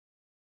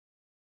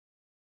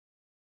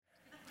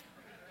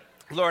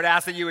Lord,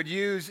 ask that you would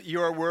use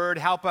your word,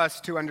 help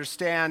us to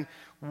understand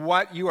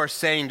what you are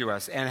saying to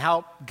us, and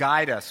help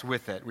guide us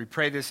with it. We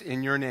pray this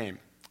in your name.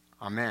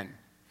 Amen.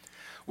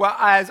 Well,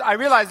 as I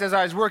realized as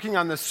I was working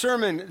on the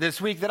sermon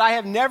this week that I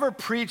have never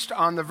preached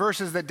on the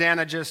verses that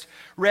Dana just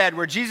read,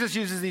 where Jesus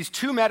uses these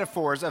two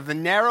metaphors of the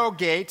narrow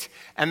gate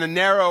and the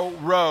narrow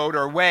road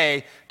or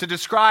way to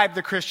describe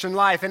the Christian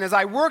life. And as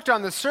I worked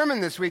on the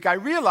sermon this week, I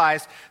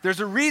realized there's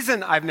a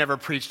reason I've never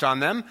preached on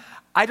them.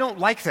 I don't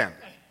like them.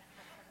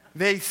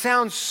 They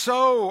sound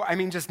so,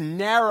 just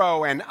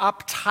narrow and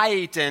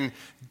uptight and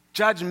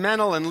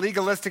judgmental and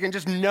legalistic and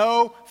just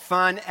no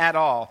fun at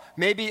all.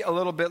 Maybe a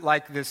little bit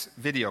like this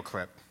video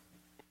clip.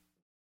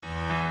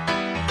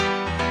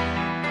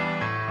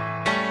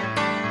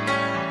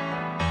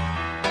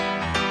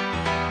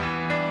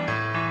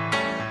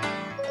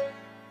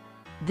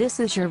 This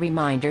is your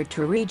reminder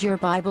to read your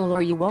Bible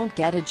or you won't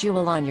get a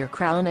jewel on your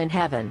crown in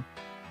heaven.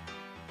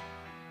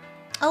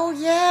 Oh,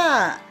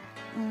 yeah.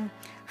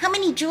 How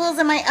many jewels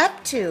am I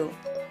up to?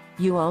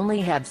 You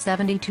only have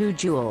 72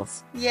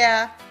 jewels.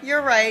 Yeah,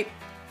 you're right.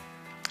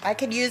 I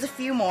could use a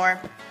few more.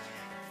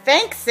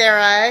 Thanks,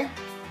 Sarai.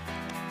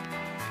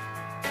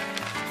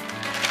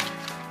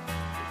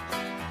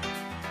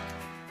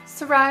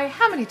 Sarai,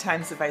 how many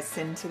times have I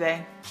sinned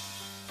today?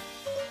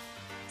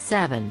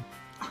 7.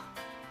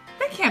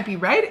 That can't be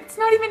right. It's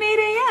not even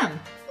 8 a.m.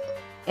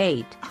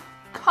 8.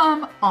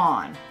 Come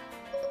on.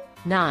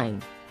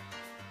 9.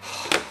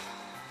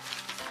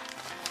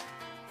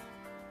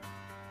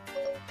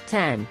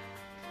 10.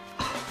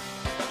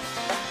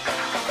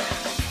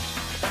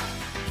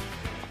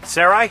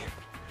 Sarai,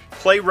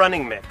 play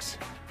running mix.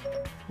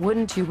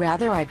 Wouldn't you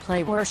rather I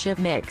play worship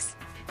mix?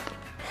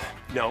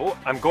 No,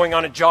 I'm going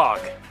on a jog.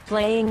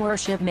 Playing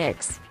worship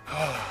mix.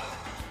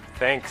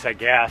 Thanks, I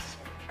guess.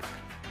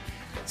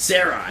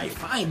 Sarai,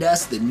 find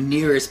us the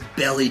nearest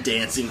belly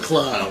dancing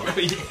club.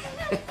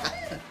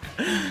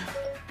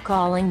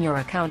 Calling your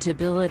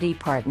accountability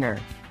partner.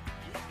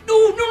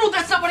 No,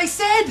 that's not what I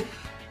said!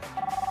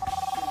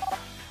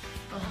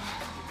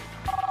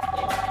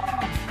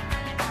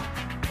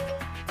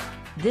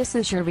 This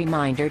is your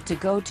reminder to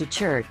go to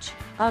church,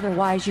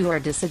 otherwise you are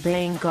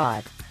disobeying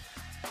God.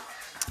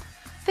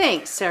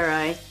 Thanks,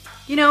 Sarai.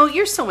 You know,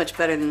 you're so much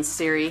better than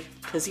Siri,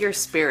 because you're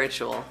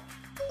spiritual.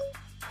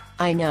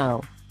 I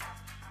know.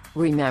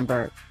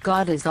 Remember,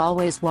 God is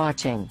always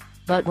watching,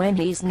 but when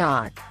He's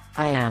not,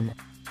 I am.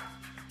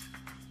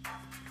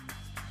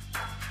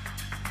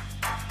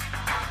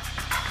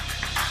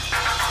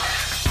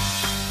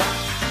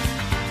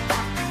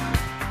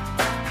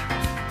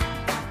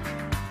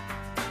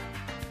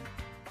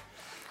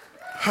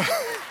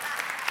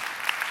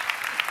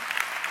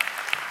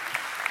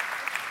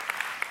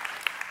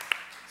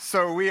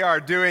 So we are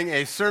doing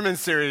a sermon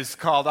series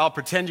called I'll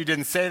Pretend You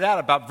Didn't Say That,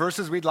 about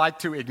verses we'd like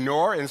to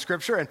ignore in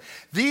Scripture. And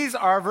these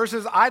are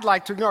verses I'd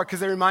like to ignore because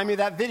they remind me of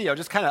that video,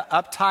 just kind of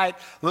uptight,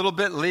 a little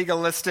bit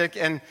legalistic,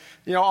 and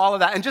all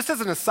of that. And just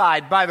as an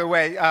aside, by the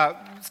way, a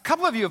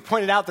couple of you have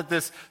pointed out that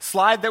this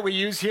slide that we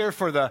use here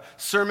for the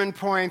sermon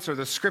points or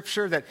the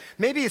Scripture, that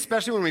maybe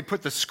especially when we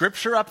put the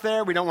Scripture up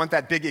there, we don't want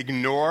that big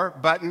ignore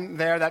button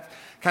there. That's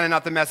kind of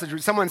not the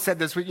message. Someone said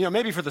this week,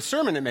 maybe for the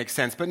sermon it makes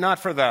sense, but not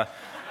for the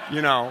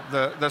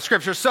the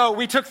Scripture. So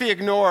we took the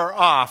ignore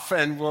off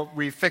and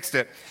we fixed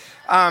it.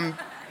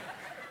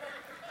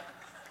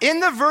 In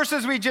the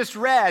verses we just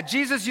read,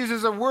 Jesus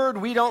uses a word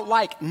we don't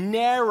like,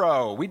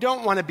 narrow. We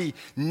don't want to be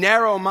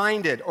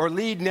narrow-minded or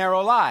lead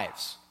narrow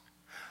lives.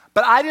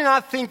 But I do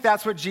not think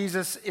that's what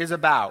Jesus is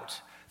about.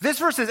 This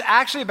verse is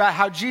actually about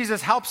how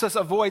Jesus helps us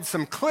avoid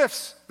some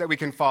cliffs that we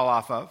can fall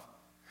off of.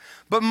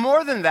 But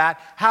more than that,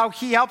 how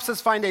he helps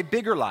us find a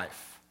bigger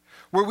life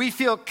where we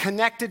feel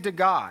connected to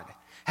God,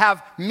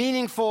 have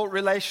meaningful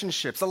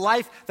relationships, a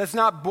life that's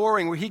not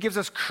boring, where he gives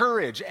us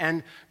courage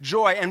and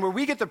joy, and where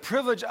we get the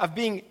privilege of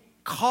being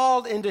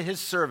called into his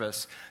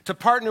service to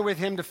partner with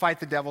him to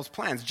fight the devil's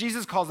plans.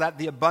 Jesus calls that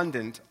the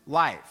abundant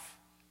life.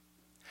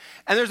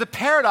 And there's a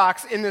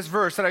paradox in this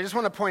verse that I just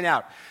want to point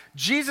out.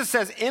 Jesus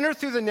says, enter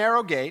through the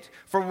narrow gate,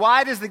 for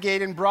wide is the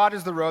gate and broad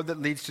is the road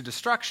that leads to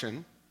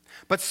destruction,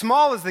 but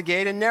small is the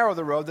gate and narrow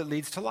the road that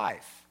leads to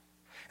life.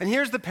 And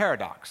here's the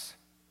paradox.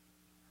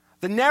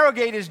 The narrow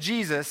gate is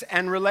Jesus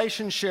and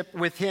relationship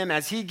with him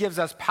as he gives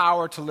us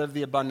power to live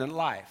the abundant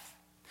life.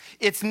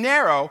 It's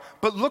narrow,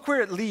 but look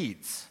where it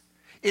leads.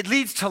 It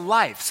leads to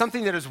life,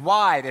 something that is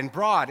wide and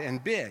broad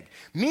and big.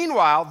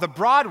 Meanwhile, the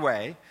broad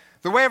way,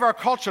 the way of our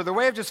culture, the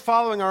way of just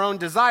following our own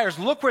desires,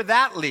 look where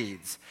that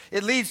leads.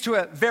 It leads to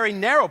a very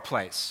narrow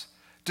place: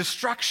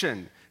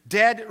 destruction,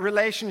 dead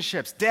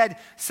relationships, dead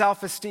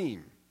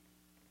self-esteem.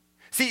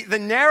 See, the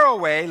narrow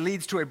way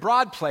leads to a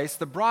broad place.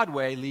 The broad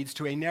way leads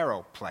to a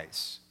narrow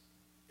place.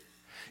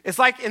 It's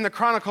like in the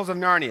Chronicles of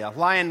Narnia,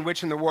 Lion,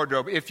 Witch, and the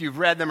Wardrobe, if you've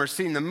read them or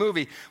seen the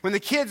movie, when the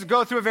kids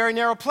go through a very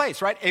narrow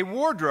place, right? A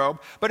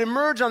wardrobe, but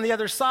emerge on the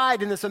other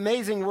side in this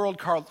amazing world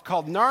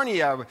called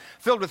Narnia,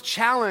 filled with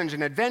challenge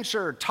and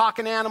adventure,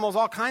 talking animals,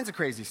 all kinds of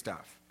crazy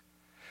stuff.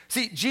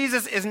 See,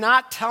 Jesus is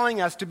not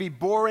telling us to be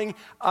boring,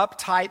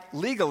 uptight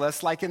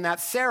legalists like in that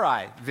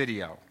Sarai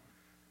video.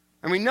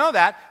 And we know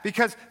that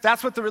because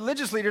that's what the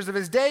religious leaders of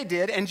his day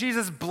did, and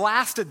Jesus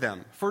blasted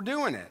them for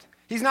doing it.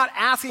 He's not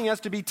asking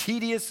us to be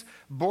tedious,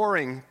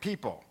 boring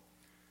people.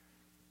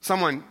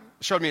 Someone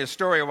showed me a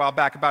story a while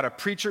back about a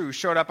preacher who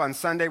showed up on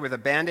Sunday with a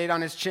Band-Aid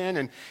on his chin,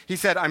 and he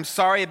said, "I'm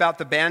sorry about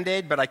the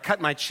Band-Aid, but I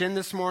cut my chin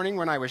this morning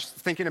when I was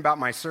thinking about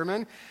my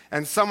sermon."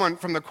 And someone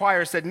from the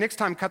choir said, "Next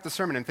time, cut the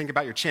sermon and think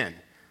about your chin."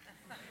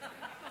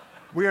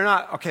 We are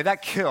not, okay,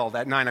 that killed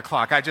at 9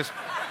 o'clock. I just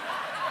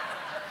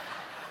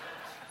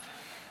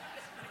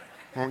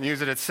won't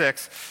use it at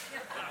 6.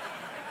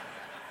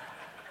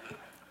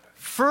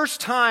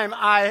 First time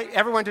I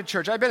ever went to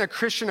church, I've been a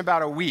Christian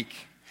about a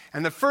week.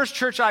 And the first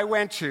church I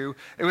went to,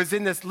 it was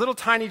in this little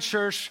tiny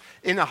church,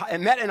 it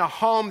met in a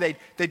home.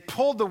 They'd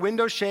pulled the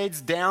window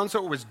shades down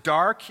so it was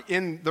dark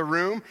in the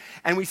room.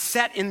 And we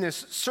sat in this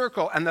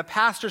circle, and the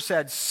pastor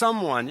said,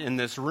 "Someone in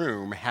this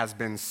room has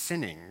been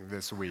sinning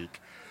this week."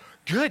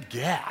 Good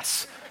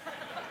guess.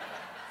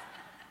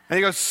 And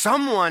he goes,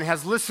 "Someone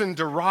has listened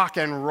to rock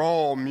and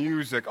roll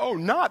music." Oh,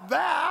 not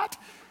that.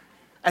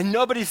 And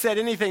nobody said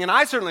anything, and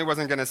I certainly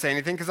wasn't going to say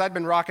anything because I'd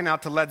been rocking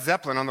out to Led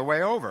Zeppelin on the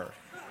way over.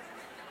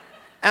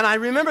 And I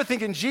remember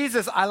thinking,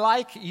 Jesus, I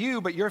like you,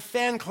 but your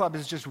fan club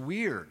is just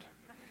weird.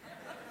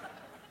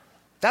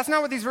 That's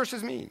not what these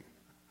verses mean.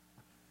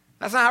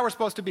 That's not how we're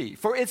supposed to be.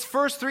 For its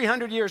first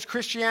 300 years,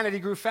 Christianity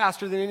grew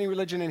faster than any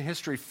religion in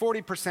history,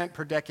 40%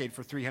 per decade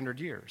for 300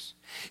 years.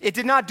 It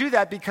did not do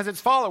that because its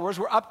followers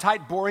were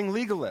uptight, boring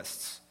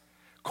legalists.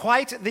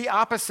 Quite the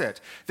opposite.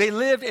 They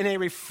lived in a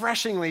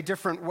refreshingly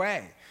different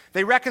way.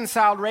 They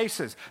reconciled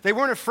races. They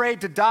weren't afraid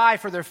to die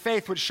for their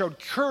faith, which showed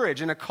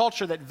courage in a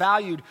culture that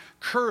valued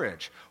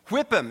courage.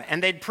 Whip him,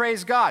 and they'd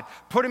praise God.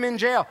 Put him in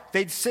jail,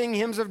 they'd sing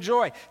hymns of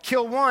joy.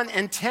 Kill one,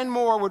 and 10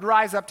 more would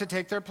rise up to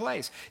take their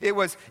place. It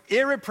was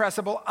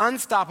irrepressible,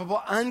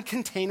 unstoppable,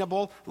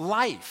 uncontainable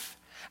life.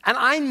 And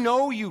I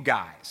know you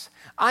guys.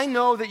 I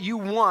know that you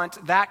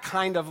want that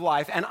kind of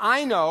life, and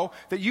I know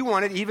that you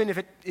want it even if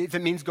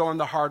it means going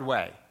the hard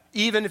way.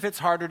 Even if it's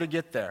harder to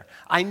get there.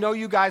 I know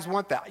you guys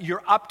want that.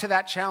 You're up to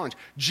that challenge.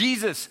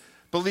 Jesus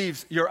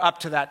believes you're up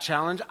to that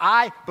challenge.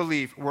 I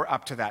believe we're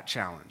up to that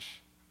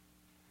challenge.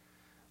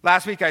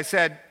 Last week I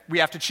said we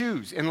have to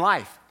choose in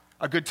life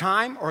a good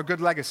time or a good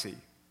legacy.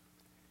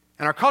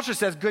 And our culture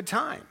says good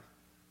time.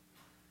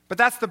 But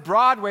that's the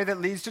broad way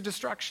that leads to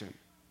destruction.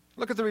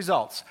 Look at the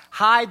results.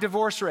 High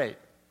divorce rate.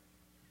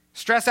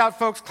 Stress out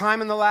folks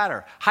climbing the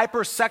ladder.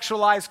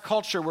 Hypersexualized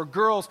culture where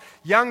girls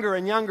younger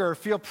and younger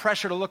feel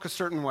pressure to look a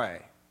certain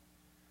way.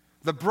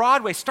 The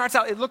broad way starts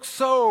out, it looks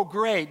so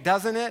great,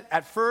 doesn't it,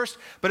 at first?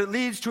 But it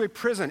leads to a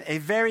prison, a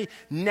very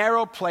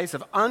narrow place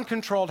of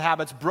uncontrolled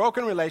habits,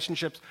 broken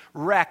relationships,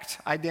 wrecked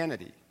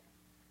identity.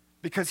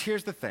 Because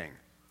here's the thing.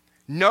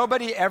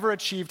 Nobody ever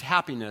achieved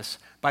happiness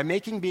by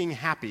making being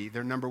happy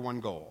their number one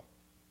goal.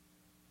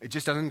 It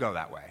just doesn't go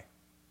that way.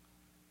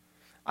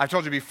 I've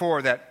told you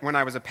before that when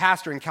I was a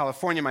pastor in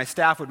California, my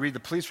staff would read the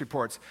police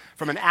reports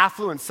from an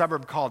affluent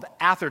suburb called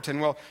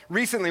Atherton. Well,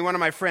 recently one of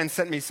my friends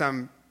sent me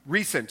some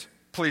recent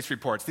police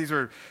reports. These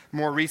are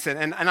more recent,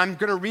 and I'm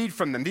going to read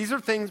from them. These are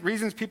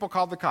reasons people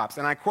called the cops,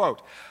 and I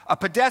quote, "A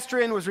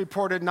pedestrian was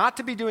reported not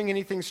to be doing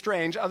anything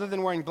strange other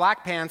than wearing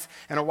black pants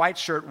and a white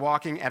shirt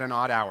walking at an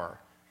odd hour."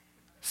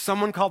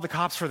 Someone called the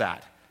cops for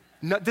that.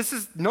 No, this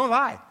is no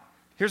lie.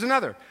 Here's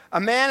another. A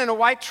man in a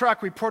white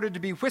truck reported to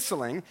be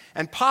whistling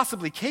and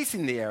possibly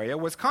casing the area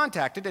was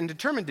contacted and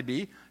determined to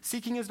be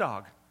seeking his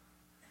dog.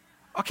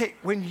 Okay,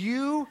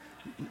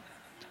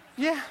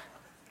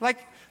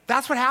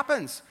 that's what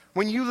happens.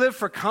 When you live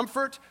for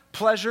comfort,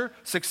 pleasure,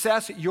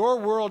 success, your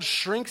world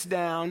shrinks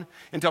down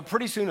until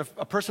pretty soon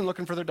a person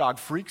looking for their dog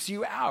freaks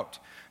you out.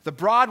 The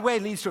broad way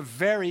leads to a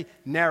very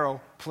narrow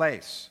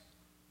place.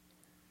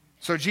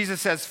 So Jesus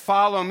says,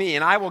 "Follow me,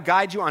 and I will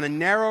guide you on a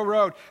narrow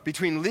road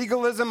between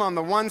legalism on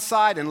the one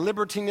side and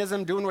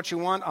libertinism, doing what you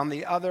want, on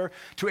the other,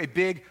 to a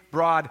big,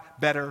 broad,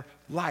 better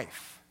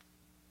life."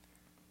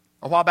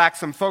 A while back,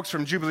 some folks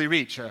from Jubilee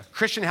Reach, a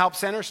Christian help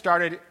center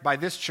started by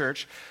this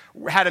church,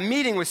 had a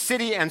meeting with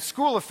city and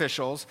school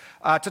officials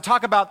to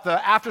talk about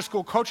the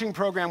after-school coaching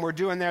program we're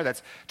doing there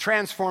that's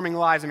transforming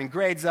lives. I mean,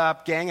 grades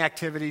up, gang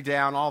activity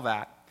down, all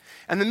that.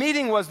 And the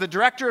meeting was the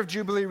director of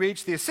Jubilee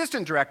Reach, the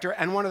assistant director,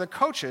 and one of the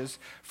coaches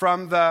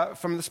from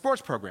the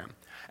sports program.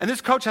 And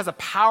this coach has a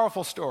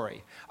powerful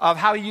story of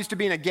how he used to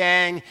be in a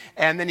gang,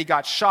 and then he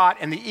got shot,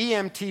 and the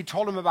EMT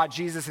told him about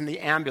Jesus in the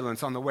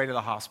ambulance on the way to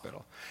the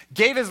hospital.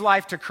 Gave his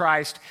life to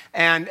Christ,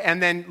 and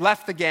then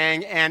left the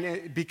gang,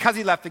 and because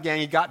he left the gang,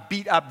 he got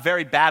beat up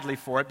very badly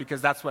for it,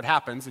 because that's what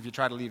happens if you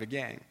try to leave a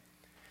gang.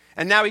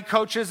 And now he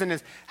coaches and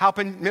is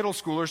helping middle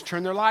schoolers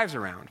turn their lives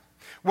around.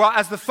 Well,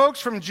 as the folks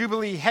from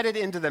Jubilee headed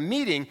into the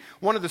meeting,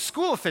 one of the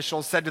school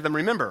officials said to them,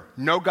 "Remember,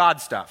 no God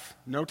stuff,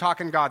 no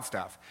talking God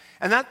stuff."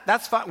 And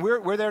that's fine.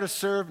 We're there to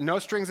serve, no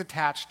strings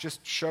attached,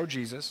 just show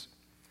Jesus.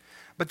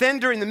 But then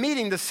during the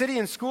meeting, the city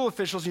and school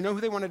officials, you know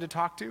who they wanted to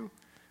talk to?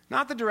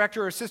 Not the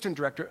director or assistant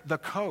director, the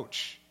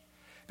coach.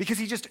 because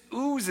he just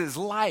oozes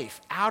life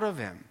out of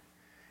him.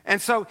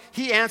 And so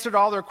he answered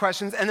all their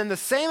questions, and then the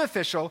same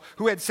official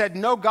who had said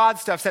no God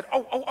stuff said,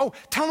 oh,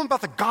 tell them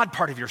about the God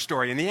part of your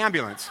story in the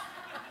ambulance.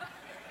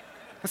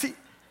 See,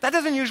 that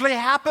doesn't usually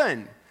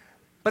happen.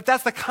 But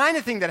that's the kind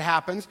of thing that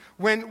happens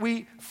when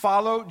we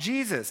follow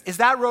Jesus. Is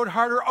that road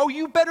harder? Oh,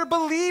 you better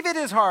believe it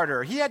is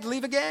harder. He had to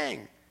leave a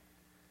gang.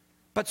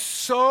 But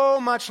so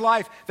much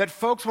life that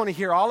folks want to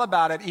hear all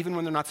about it even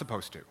when they're not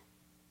supposed to.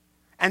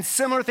 And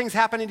similar things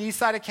happen at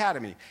Eastside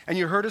Academy. And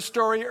you heard a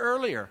story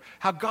earlier,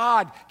 how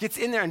God gets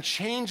in there and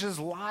changes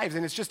lives,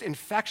 and it's just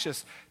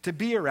infectious to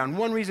be around.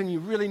 One reason you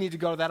really need to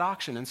go to that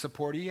auction and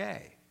support EA.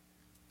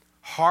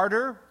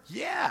 Harder?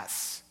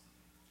 Yes.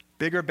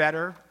 Bigger,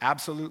 better?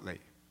 Absolutely.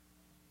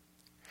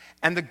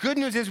 And the good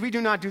news is we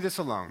do not do this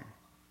alone.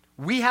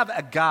 We have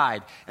a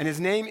guide, and his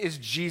name is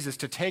Jesus,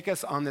 to take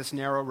us on this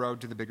narrow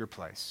road to the bigger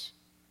place.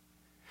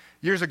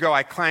 Years ago,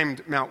 I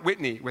climbed Mount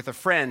Whitney with a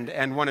friend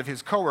and one of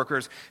his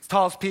coworkers. It's the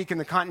tallest peak in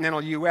the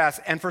continental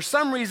U.S., and for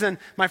some reason,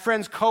 my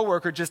friend's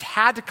coworker just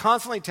had to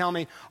constantly tell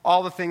me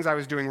all the things I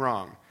was doing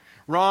wrong.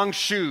 Wrong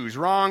shoes,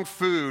 wrong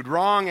food,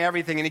 wrong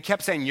everything, and he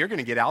kept saying, you're going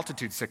to get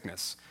altitude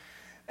sickness.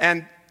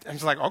 And I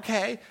was like,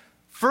 okay.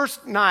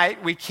 First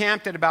night, we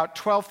camped at about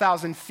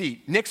 12,000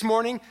 feet. Next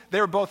morning,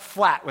 they were both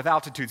flat with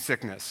altitude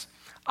sickness.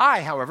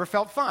 I, however,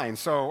 felt fine,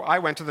 so I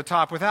went to the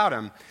top without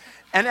him.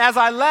 And as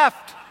I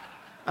left,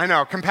 I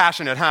know,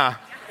 compassionate, huh?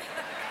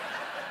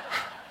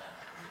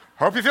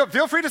 Hope you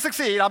feel free to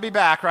succeed. I'll be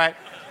back, right?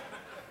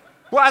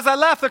 Well, as I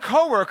left, the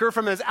coworker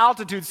from his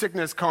altitude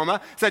sickness coma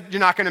said, you're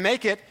not going to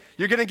make it.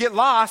 You're going to get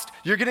lost.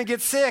 You're going to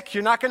get sick.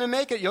 You're not going to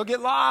make it. You'll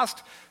get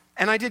lost.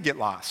 And I did get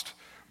lost.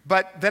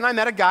 But then I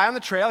met a guy on the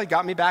trail. He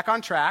got me back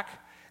on track.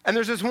 And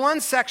there's this one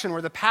section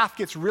where the path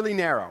gets really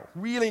narrow,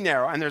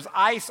 and there's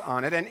ice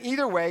on it, and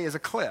either way is a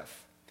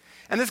cliff.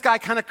 And this guy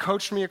kind of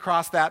coached me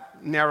across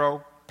that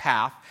narrow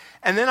path.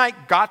 And then I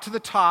got to the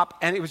top,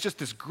 and it was just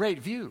this great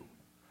view.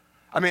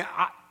 I mean,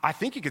 I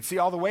think you could see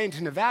all the way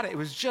into Nevada. It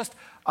was just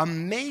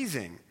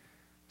amazing.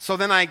 So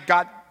then I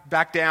got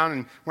back down,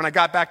 and when I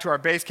got back to our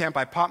base camp,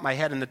 I popped my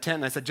head in the tent,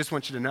 and I said, just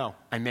want you to know,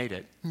 I made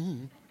it.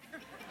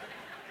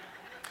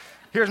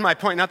 Here's my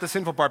point, not the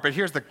sinful part, but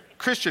here's the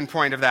Christian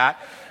point of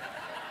that.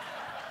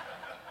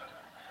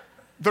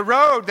 The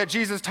road that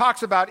Jesus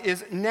talks about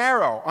is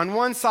narrow. On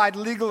one side,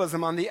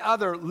 legalism. On the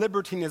other,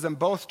 libertinism.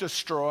 Both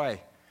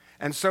destroy.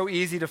 And so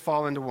easy to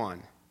fall into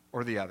one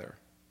or the other.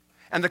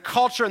 And the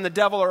culture and the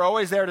devil are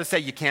always there to say,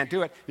 you can't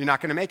do it. You're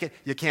not going to make it.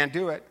 You can't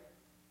do it.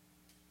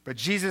 But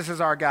Jesus is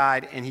our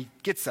guide, and he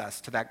gets us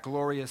to that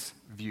glorious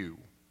view.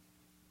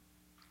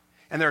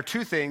 And there are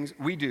two things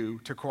we do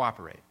to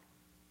cooperate.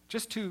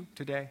 Just two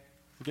today.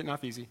 We're getting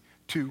off easy.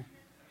 Two.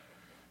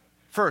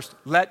 First,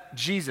 let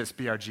Jesus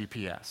be our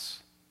GPS.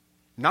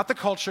 Not the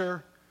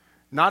culture,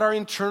 not our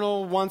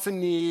internal wants and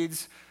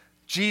needs.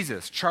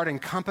 Jesus, chart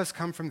and compass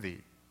come from thee.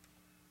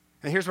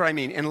 And here's what I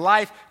mean. In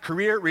life,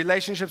 career,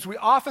 relationships, we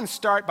often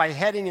start by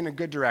heading in a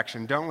good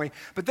direction, don't we?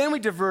 But then we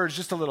diverge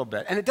just a little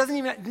bit. And it doesn't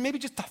even, maybe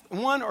just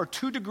 1 or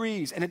 2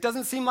 degrees. And it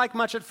doesn't seem like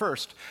much at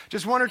first.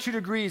 Just 1 or 2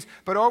 degrees.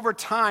 But over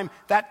time,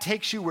 that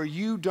takes you where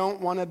you don't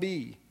want to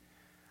be.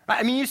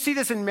 I mean, you see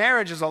this in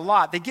marriages a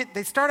lot.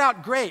 They start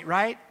out great,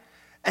 right?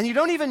 And you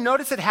don't even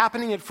notice it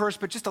happening at first,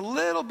 but just a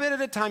little bit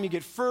at a time, you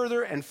get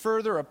further and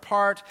further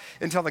apart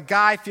until the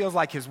guy feels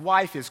like his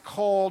wife is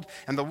cold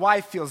and the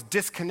wife feels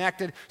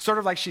disconnected, sort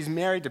of like she's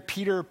married to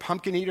Peter,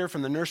 pumpkin eater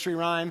from the nursery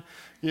rhyme.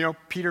 You know,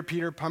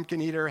 Peter,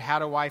 pumpkin eater,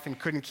 had a wife and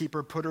couldn't keep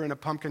her, put her in a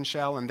pumpkin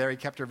shell, and there he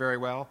kept her very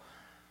well.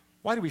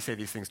 Why do we say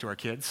these things to our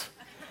kids?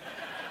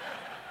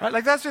 Right?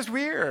 Like, that's just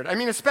weird. I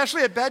mean,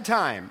 especially at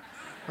bedtime,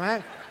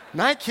 right?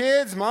 Night,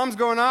 kids, mom's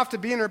going off to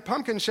be in her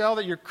pumpkin shell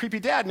that your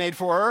creepy dad made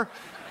for her.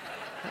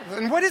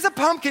 And what is a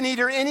pumpkin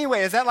eater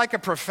anyway? Is that like a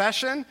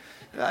profession?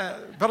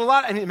 But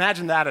and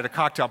imagine that at a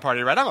cocktail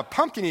party, right? I'm a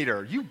pumpkin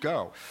eater. You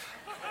go.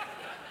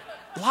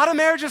 A lot of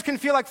marriages can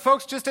feel like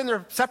folks just in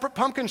their separate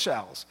pumpkin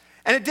shells.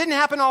 And it didn't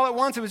happen all at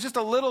once. It was just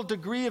a little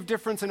degree of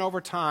difference and over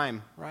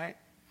time, right?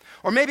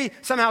 Or maybe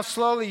somehow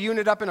slowly you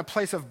ended up in a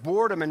place of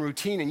boredom and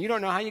routine, and you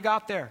don't know how you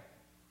got there.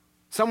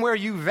 Somewhere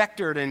you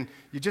vectored, and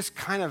you just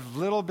kind of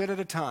little bit at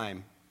a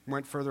time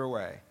went further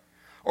away.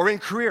 Or in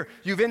career,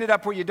 you've ended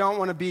up where you don't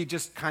want to be,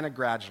 just kind of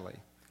gradually.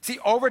 See,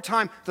 over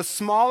time, the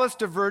smallest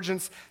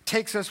divergence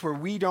takes us where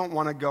we don't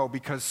want to go,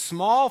 because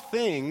small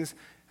things,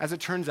 as it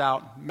turns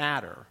out,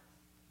 matter.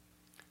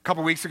 A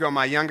couple weeks ago,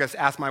 my youngest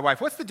asked my wife,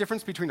 what's the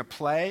difference between a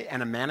play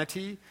and a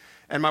manatee?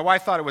 And my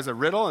wife thought it was a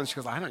riddle, and she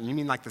goes, you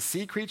mean like the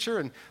sea creature?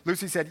 And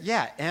Lucy said,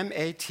 yeah,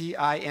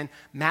 M-A-T-I-N,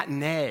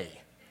 matinee.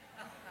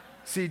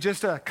 See,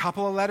 just a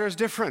couple of letters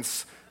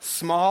difference.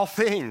 Small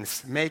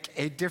things make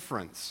a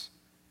difference.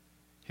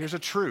 Here's a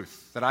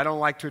truth that I don't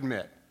like to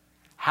admit.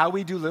 How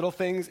we do little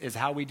things is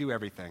how we do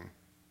everything.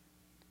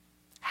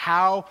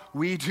 How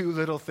we do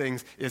little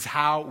things is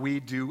how we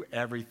do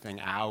everything.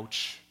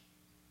 Ouch.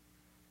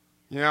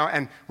 You know,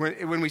 and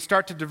when we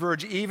start to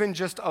diverge even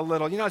just a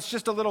little, it's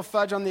just a little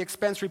fudge on the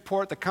expense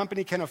report, the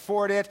company can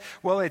afford it,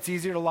 well, it's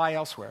easier to lie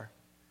elsewhere.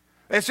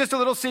 It's just a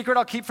little secret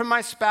I'll keep from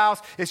my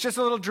spouse. It's just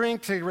a little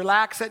drink to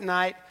relax at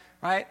night,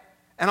 right?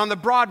 And on the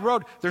broad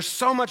road, there's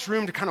so much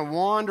room to kind of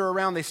wander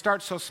around. They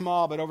start so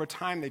small, but over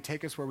time, they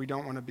take us where we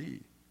don't want to be.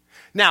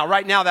 Now,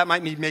 right now, that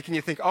might be making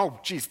you think, oh,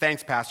 geez,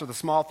 thanks, Pastor. The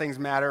small things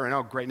matter. And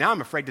oh, great. Now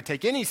I'm afraid to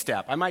take any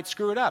step. I might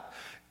screw it up.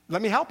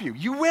 Let me help you.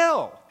 You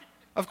will.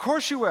 Of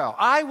course you will.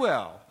 I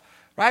will.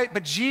 Right?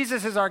 But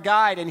Jesus is our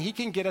guide, and he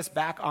can get us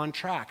back on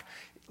track.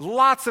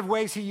 Lots of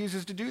ways he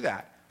uses to do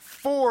that.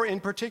 4 in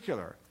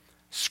particular.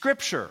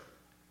 Scripture.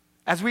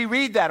 As we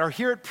read that or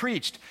hear it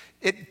preached,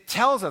 it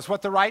tells us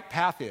what the right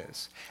path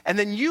is. And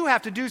then you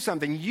have to do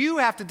something. You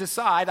have to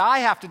decide, I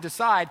have to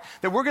decide,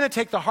 that we're going to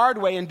take the hard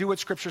way and do what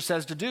Scripture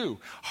says to do.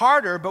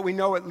 Harder, but we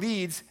know it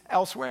leads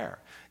elsewhere.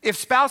 If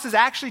spouses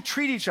actually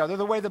treat each other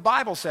the way the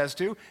Bible says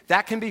to,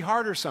 that can be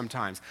harder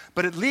sometimes.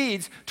 But it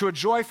leads to a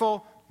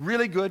joyful,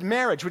 really good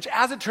marriage, which,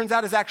 as it turns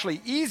out, is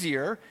actually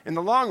easier in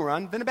the long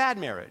run than a bad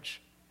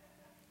marriage.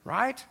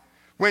 Right?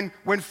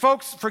 When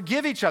folks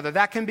forgive each other,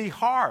 that can be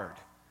hard.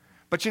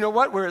 But you know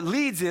what? Where it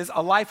leads is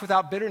a life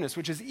without bitterness,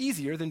 which is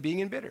easier than being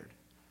embittered.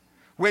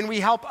 When we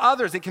help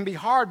others, it can be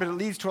hard, but it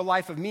leads to a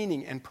life of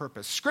meaning and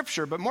purpose.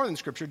 Scripture, but more than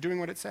Scripture, doing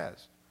what it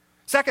says.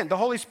 Second, the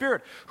Holy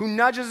Spirit, who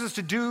nudges us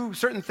to do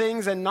certain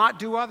things and not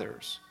do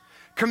others.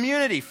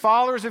 Community,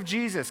 followers of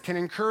Jesus, can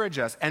encourage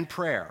us, and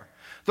prayer.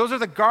 Those are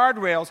the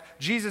guardrails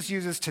Jesus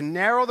uses to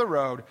narrow the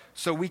road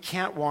so we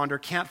can't wander,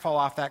 can't fall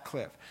off that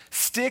cliff.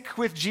 Stick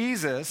with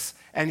Jesus,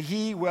 and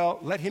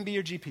let him be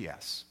your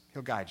GPS.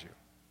 He'll guide you.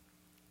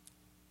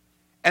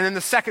 And then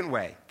the second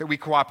way that we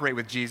cooperate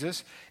with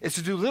Jesus is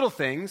to do little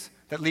things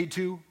that lead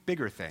to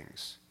bigger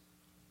things.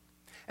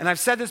 And I've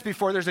said this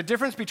before, there's a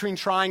difference between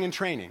trying and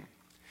training.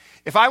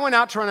 If I went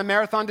out to run a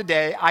marathon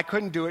today, I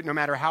couldn't do it no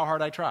matter how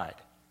hard I tried.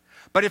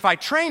 But if I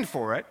trained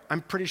for it,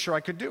 I'm pretty sure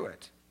I could do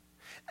it.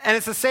 And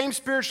it's the same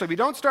spiritually. We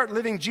don't start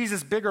living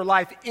Jesus' bigger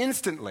life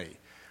instantly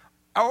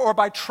or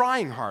by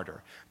trying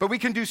harder. But we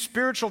can do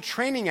spiritual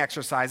training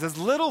exercises,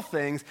 little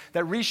things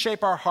that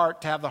reshape our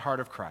heart to have the heart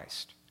of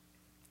Christ.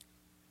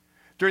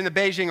 During the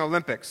Beijing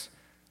Olympics,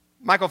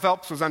 Michael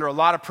Phelps was under a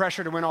lot of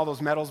pressure to win all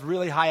those medals,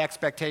 really high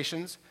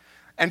expectations.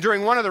 And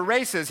during one of the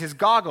races, his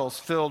goggles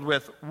filled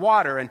with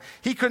water, and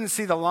he couldn't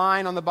see the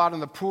line on the bottom of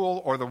the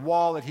pool or the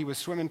wall that he was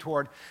swimming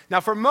toward. Now,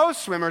 for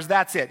most swimmers,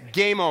 that's it.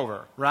 Game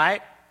over,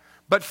 right?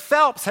 But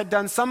Phelps had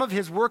done some of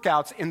his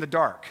workouts in the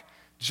dark,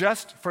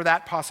 just for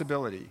that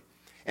possibility.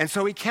 And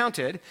so he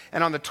counted,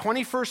 and on the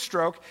 21st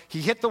stroke,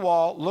 he hit the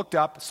wall, looked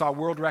up, saw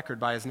world record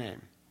by his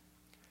name.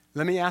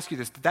 Let me ask you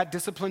this, did that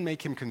discipline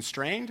make him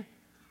constrained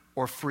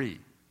or free?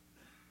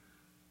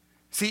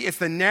 See, it's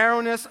the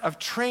narrowness of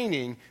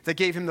training that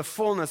gave him the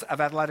fullness of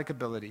athletic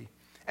ability.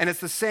 And it's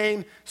the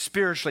same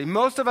spiritually.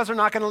 Most of us are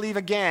not going to leave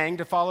a gang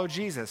to follow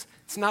Jesus.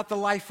 It's not the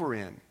life we're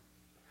in.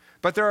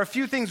 But there are a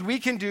few things we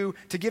can do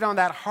to get on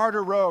that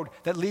harder road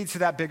that leads to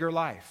that bigger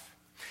life.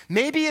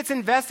 Maybe it's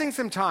investing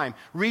some time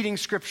reading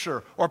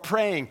Scripture or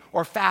praying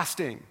or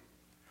fasting.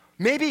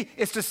 Maybe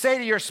it's to say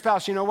to your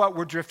spouse, you know what,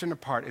 we're drifting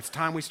apart. It's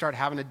time we start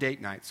having a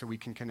date night so we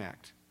can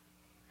connect.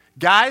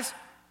 Guys,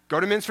 go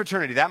to men's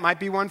fraternity. That might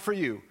be one for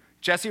you.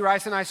 Jesse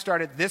Rice and I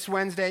started this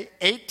Wednesday,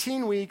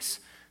 18 weeks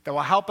that will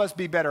help us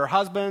be better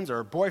husbands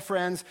or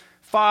boyfriends,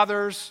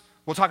 fathers.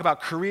 We'll talk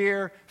about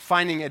career,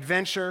 finding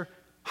adventure.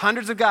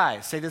 Hundreds of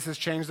guys say this has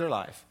changed their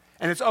life.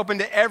 And it's open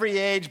to every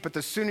age, but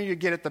the sooner you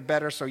get it, the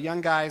better. So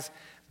young guys,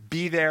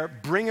 be there.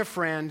 Bring a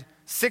friend.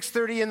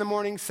 6:30 in the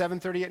morning,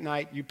 7:30 at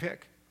night, you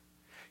pick.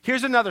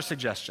 Here's another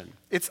suggestion.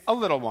 It's a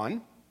little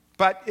one,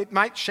 but it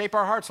might shape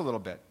our hearts a little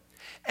bit.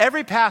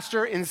 Every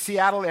pastor in the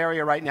Seattle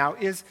area right now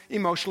is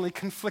emotionally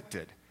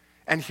conflicted.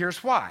 And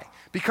here's why.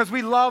 Because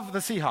we love the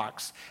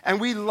Seahawks, and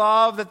we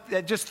love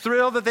just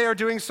thrilled that they are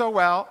doing so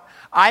well.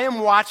 I am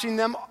watching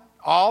them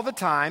all the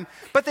time,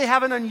 but they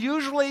have an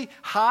unusually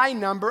high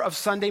number of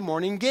Sunday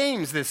morning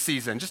games this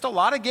season. Just a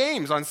lot of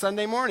games on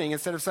Sunday morning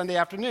instead of Sunday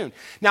afternoon.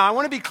 Now, I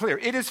want to be clear.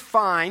 It is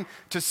fine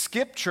to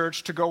skip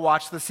church to go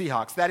watch the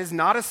Seahawks. That is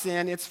not a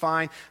sin. It's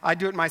fine. I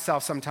do it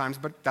myself sometimes,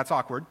 but that's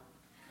awkward.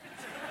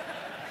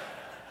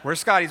 Where's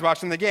Scotty's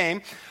watching the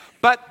game?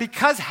 But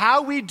because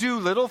how we do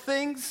little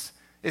things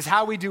is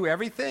how we do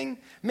everything,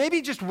 maybe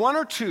just one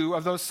or two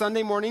of those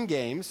Sunday morning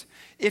games,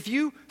 if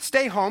you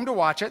stay home to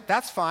watch it,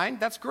 that's fine,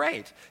 that's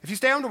great. If you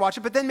stay home to watch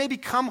it, but then maybe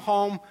come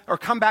home or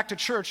come back to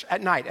church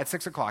at night at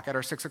 6 o'clock, at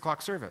our 6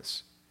 o'clock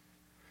service.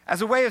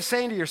 As a way of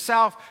saying to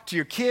yourself, to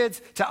your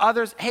kids, to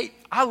others, hey,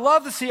 I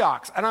love the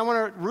Seahawks and I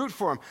want to root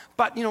for them,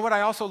 but you know what,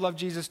 I also love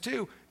Jesus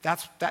too.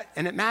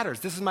 And it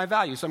matters. This is my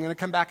value, so I'm going to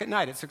come back at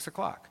night at 6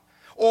 o'clock.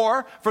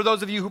 Or, for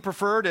those of you who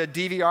prefer to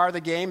DVR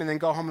the game and then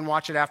go home and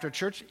watch it after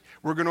church,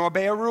 we're going to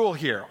obey a rule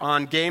here.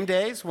 On game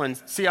days, when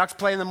Seahawks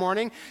play in the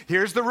morning,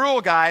 here's the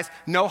rule, guys.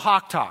 No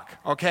hawk talk,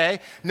 okay?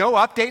 No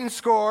updating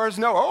scores.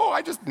 No,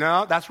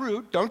 that's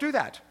rude. Don't do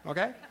that,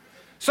 okay?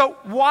 So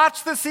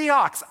watch the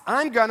Seahawks.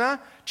 I'm going to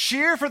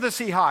cheer for the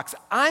Seahawks.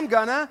 I'm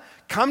going to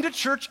come to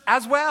church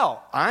as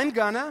well.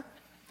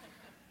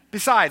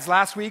 Besides,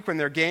 last week when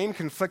their game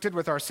conflicted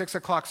with our 6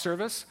 o'clock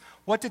service,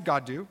 what did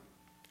God do?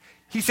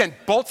 He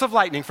sent bolts of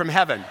lightning from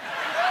heaven.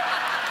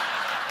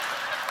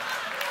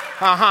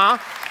 Uh-huh.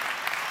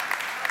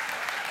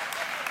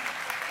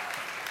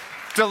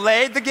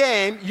 Delayed the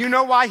game. You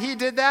know why he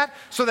did that?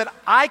 So that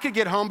I could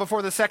get home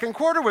before the second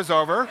quarter was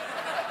over,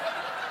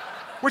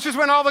 which is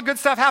when all the good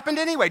stuff happened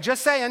anyway.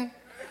 Just saying.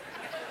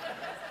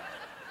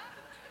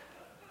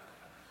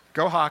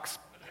 Go Hawks.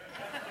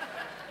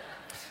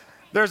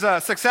 There's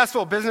a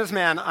successful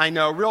businessman I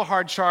know, real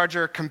hard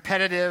charger,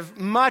 competitive,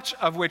 much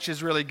of which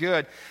is really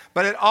good,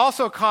 but it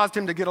also caused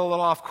him to get a little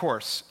off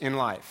course in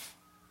life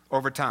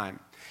over time.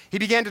 He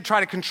began to try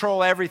to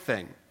control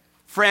everything,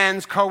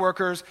 friends,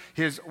 coworkers,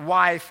 his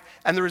wife,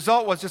 and the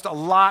result was just a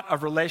lot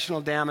of relational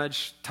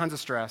damage, tons of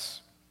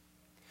stress.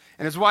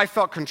 And his wife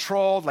felt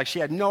controlled, like she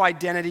had no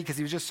identity because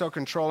he was just so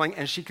controlling,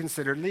 and she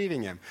considered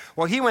leaving him.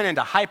 Well, he went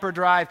into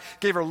hyperdrive,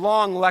 gave her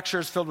long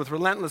lectures filled with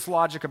relentless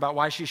logic about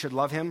why she should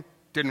love him.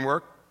 Didn't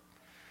work.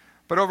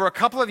 But over a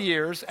couple of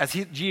years, as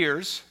he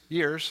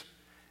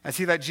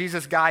let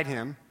Jesus guide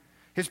him,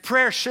 his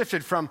prayer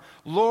shifted from,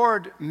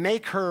 Lord,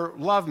 make her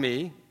love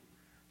me,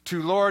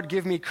 to Lord,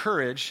 give me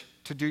courage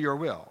to do your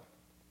will.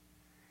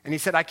 And he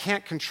said, I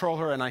can't control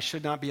her and I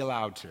should not be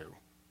allowed to.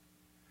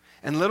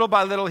 And little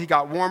by little, he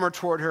got warmer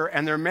toward her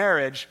and their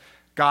marriage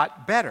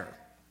got better.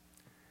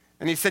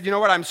 And he said, you know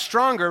what, I'm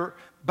stronger,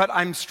 but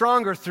I'm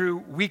stronger through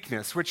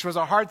weakness, which was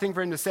a hard thing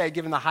for him to say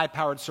given the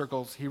high-powered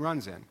circles he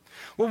runs in.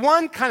 Well,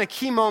 one kind of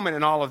key moment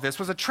in all of this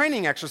was a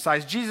training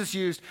exercise Jesus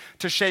used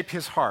to shape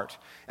his heart.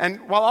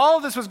 And while all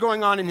of this was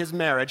going on in his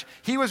marriage,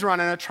 he was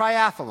running a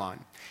triathlon.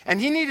 And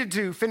he needed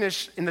to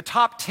finish in the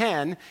top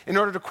 10 in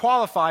order to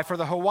qualify for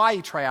the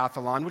Hawaii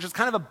triathlon, which is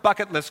kind of a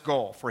bucket list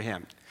goal for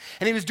him.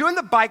 And he was doing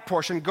the bike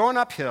portion, going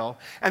uphill,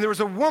 and there was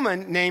a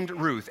woman named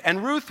Ruth.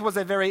 And Ruth was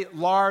a very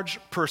large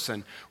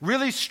person,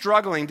 really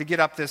struggling to get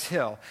up this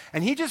hill.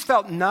 And he just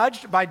felt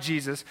nudged by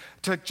Jesus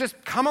to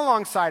just come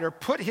alongside her,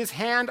 put his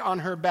hand on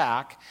her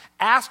back,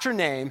 asked her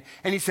name,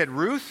 and he said,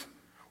 Ruth,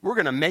 we're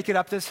going to make it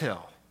up this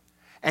hill.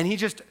 And he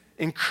just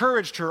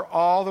encouraged her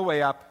all the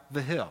way up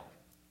the hill.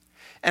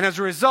 And as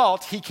a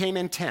result, he came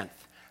in 10th,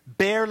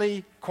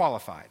 barely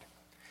qualified.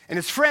 And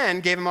his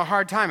friend gave him a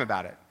hard time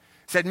about it.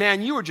 Said,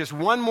 man, you were just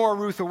one more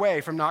Ruth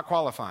away from not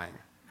qualifying.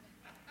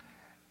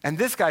 And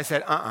this guy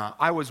said,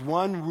 I was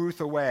one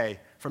Ruth away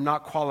from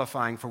not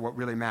qualifying for what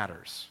really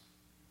matters.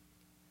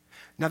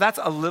 Now that's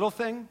a little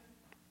thing,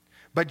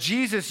 but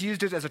Jesus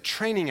used it as a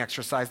training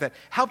exercise that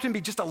helped him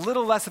be just a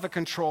little less of a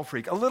control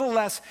freak, a little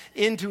less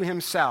into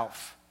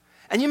himself.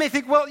 And you may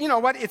think, well, you know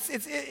what,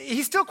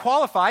 he's still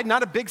qualified,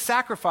 not a big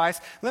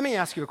sacrifice. Let me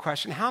ask you a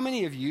question. How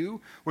many of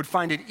you would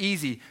find it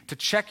easy to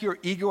check your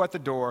ego at the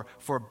door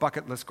for a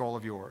bucket list goal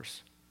of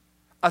yours?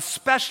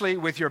 Especially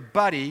with your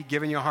buddy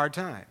giving you a hard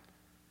time.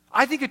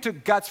 I think it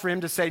took guts for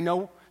him to say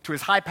no to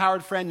his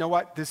high-powered friend, know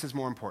what, this is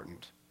more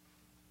important.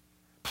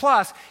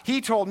 Plus,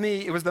 he told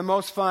me it was the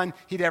most fun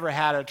he'd ever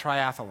had at a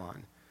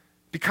triathlon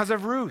because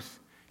of Ruth.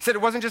 He said,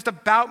 it wasn't just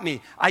about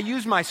me. I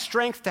used my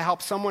strength to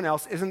help someone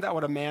else. Isn't that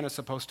what a man is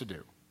supposed to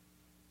do?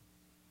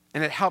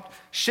 And it helped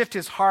shift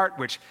his heart,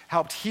 which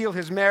helped heal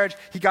his marriage.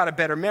 He got a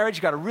better marriage.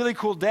 He got a really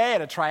cool day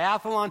at a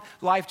triathlon.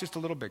 Life just a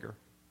little bigger.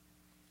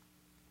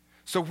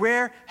 So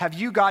where have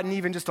you gotten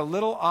even just a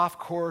little off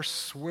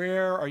course?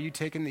 Where are you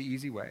taking the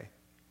easy way?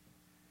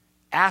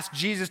 Ask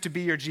Jesus to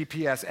be your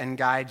GPS and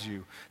guide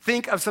you.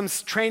 Think of some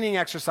training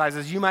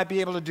exercises you might be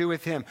able to do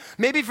with him.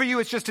 Maybe for you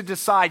it's just to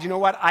decide, you know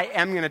what, I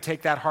am going to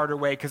take that harder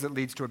way because it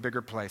leads to a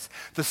bigger place.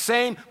 The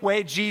same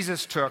way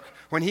Jesus took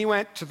when he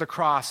went to the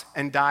cross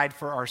and died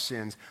for our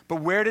sins. But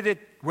where did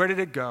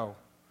it go?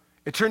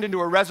 It turned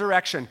into a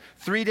resurrection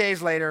 3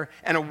 days later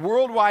and a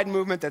worldwide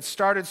movement that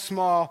started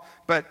small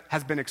but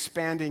has been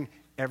expanding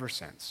ever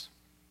since.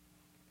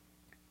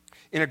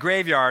 In a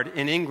graveyard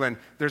in England,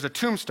 there's a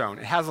tombstone.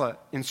 It has an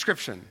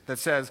inscription that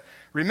says,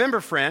 remember,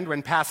 friend,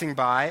 when passing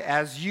by,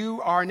 as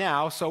you are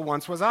now, so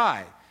once was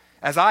I.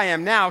 As I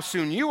am now,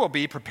 soon you will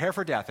be. Prepare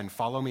for death and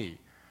follow me.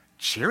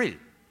 Cheery.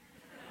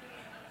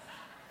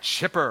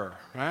 Chipper,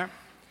 right?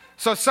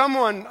 So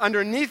someone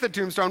underneath the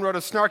tombstone wrote a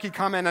snarky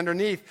comment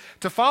underneath,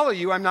 to follow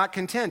you, I'm not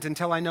content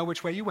until I know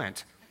which way you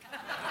went.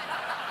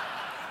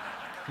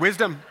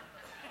 Wisdom.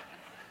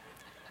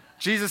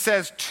 Jesus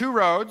says 2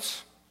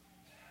 roads.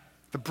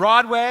 The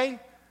broad way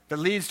that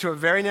leads to a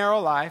very narrow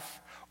life,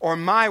 or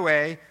my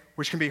way,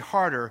 which can be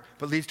harder,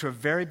 but leads to a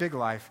very big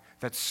life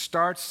that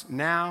starts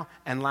now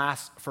and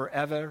lasts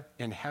forever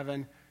in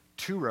heaven.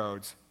 2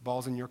 roads,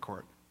 ball's in your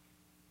court.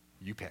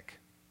 You pick.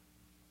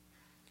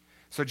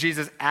 So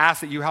Jesus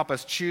asks that you help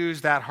us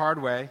choose that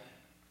hard way,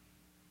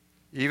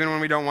 even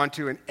when we don't want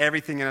to and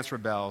everything in us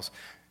rebels,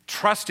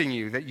 trusting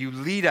you that you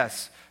lead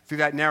us through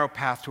that narrow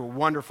path to a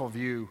wonderful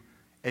view,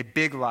 a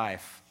big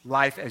life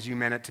as you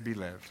meant it to be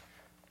lived.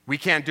 We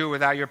can't do it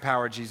without your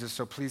power, Jesus,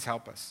 so please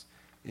help us.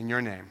 In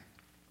your name,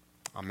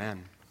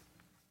 amen.